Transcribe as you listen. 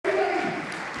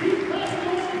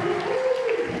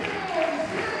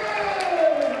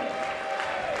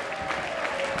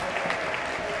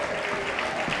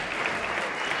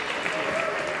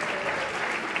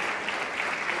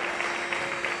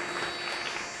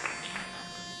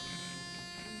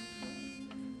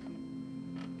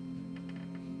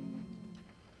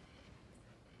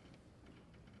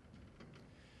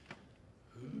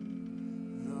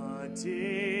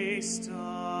day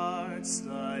starts,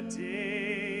 the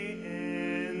day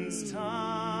ends,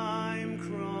 time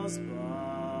crawls by.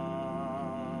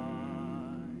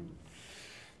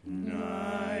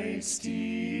 Night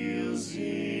steals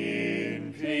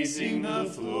in, pacing the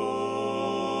floor.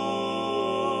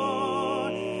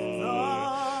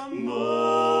 The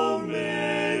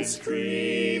moments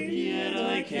creep, yet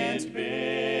I can't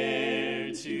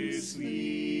bear to sleep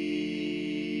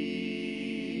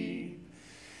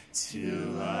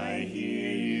till I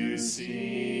hear you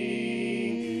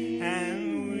sing.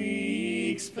 And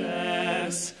weeks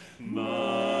pass,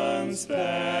 months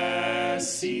pass,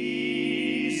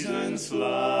 seasons fly.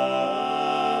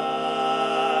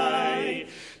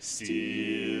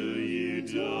 Still you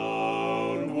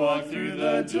don't walk through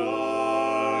the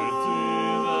door,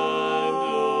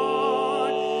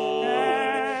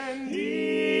 and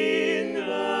in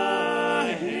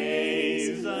a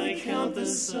haze I count the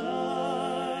silent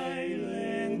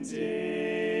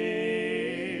days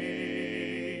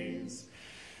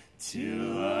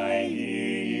till I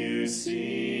hear you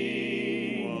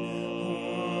sing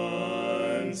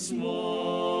once more.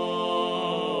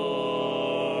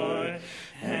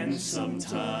 And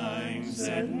sometimes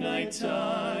at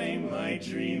nighttime I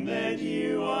dream that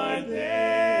you are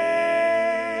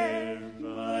there,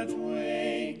 but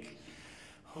wake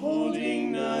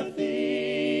holding nothing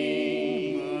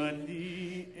but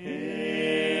the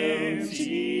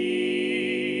empty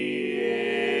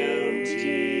air.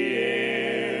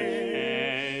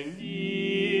 And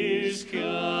years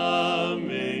come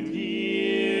and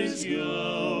years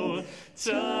go,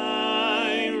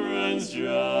 time runs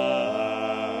dry.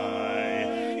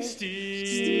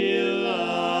 Still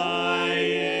I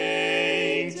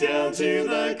ache down to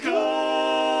the core.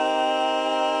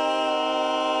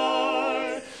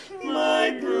 My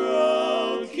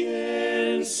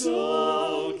broken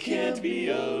soul can't be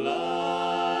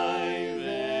alive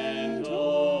and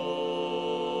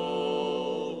whole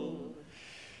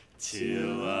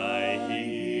till I hear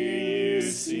you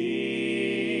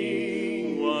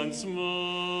sing once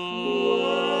more,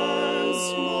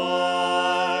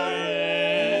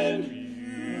 and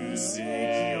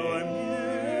music, your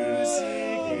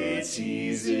music, it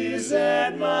teases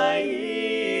at my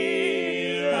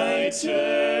ear. I turn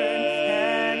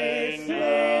and it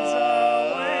fades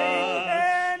away,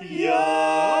 and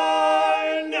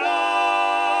you're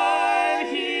not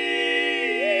here.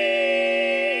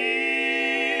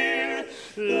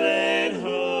 Let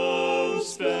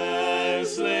hopes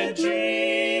pass, let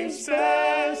dreams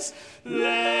pass,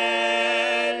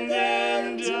 let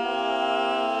them die.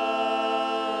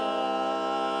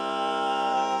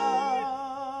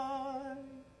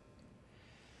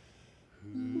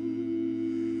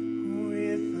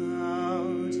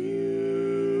 Without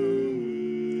you,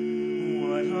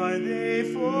 what are they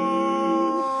for?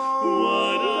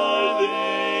 What are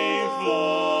they for?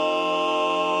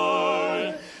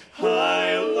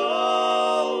 I'll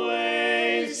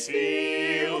always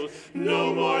feel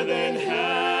no more than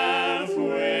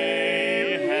halfway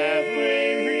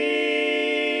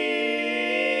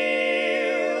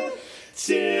real,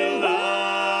 till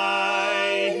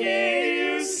I hear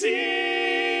you sing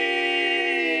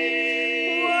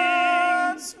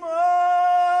once more.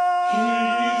 Hear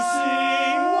you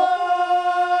sing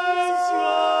once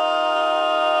more.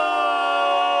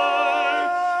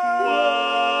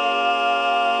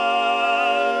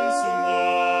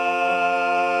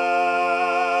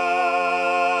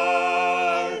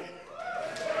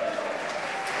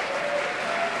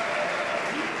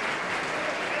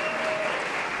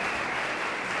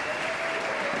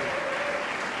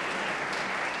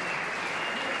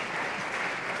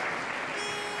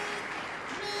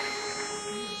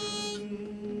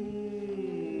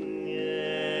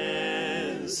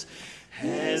 Yes,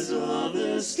 as all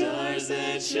the stars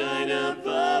that shine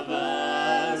above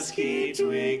us keep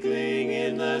twinkling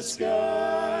in the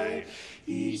sky,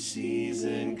 each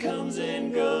season comes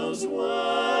and goes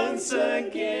once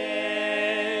again,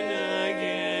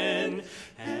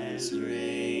 as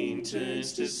rain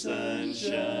turns to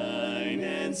sunshine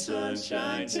and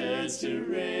sunshine turns to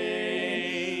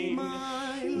rain.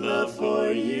 My love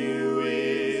for you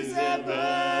is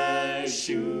ever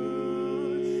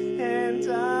sure, and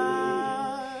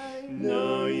I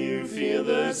know you feel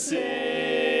the same.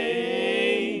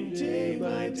 Day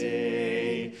by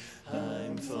day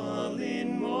I'm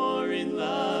falling more in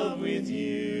love with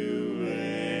you,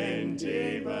 and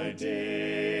day by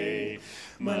day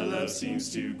my love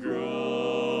seems to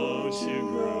grow,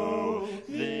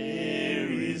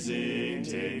 There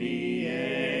isn't any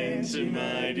end to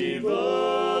my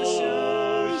devotion.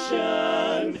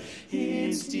 It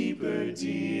it's deeper,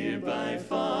 dear, by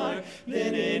far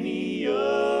than any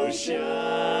ocean.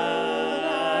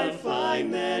 I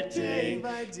find that day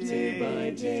by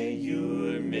day,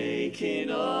 you're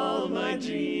making all my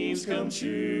dreams come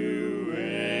true.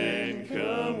 And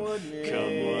come what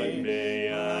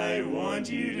may, I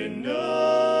want you to know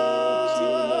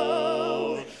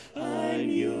I'm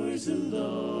yours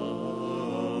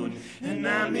alone, and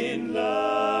I'm in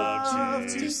love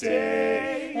to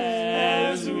stay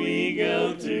as we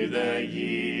go through the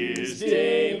years,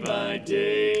 day by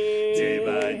day, day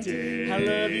by day. I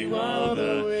love you all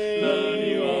the way, love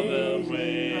you all the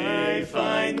way. I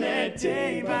find that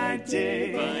day by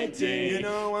day, you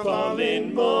know I'm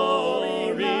falling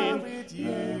more in love with you,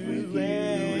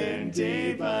 and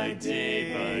day by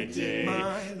day,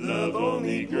 my love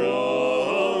only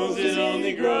grows, it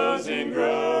only grows and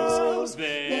grows.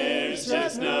 There's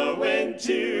just no end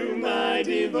to my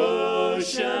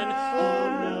devotion.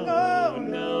 Oh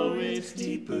no, it's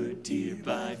deeper, dear,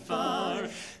 by far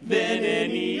than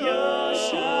any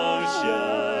ocean.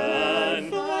 I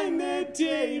find that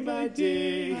day by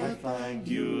day, I find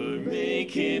you're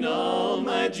making all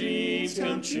my dreams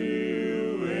come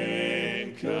true.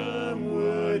 And come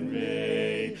what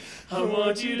may, I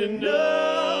want you to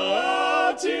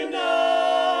know tonight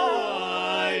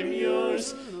I'm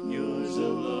yours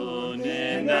alone,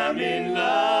 and I'm in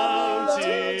love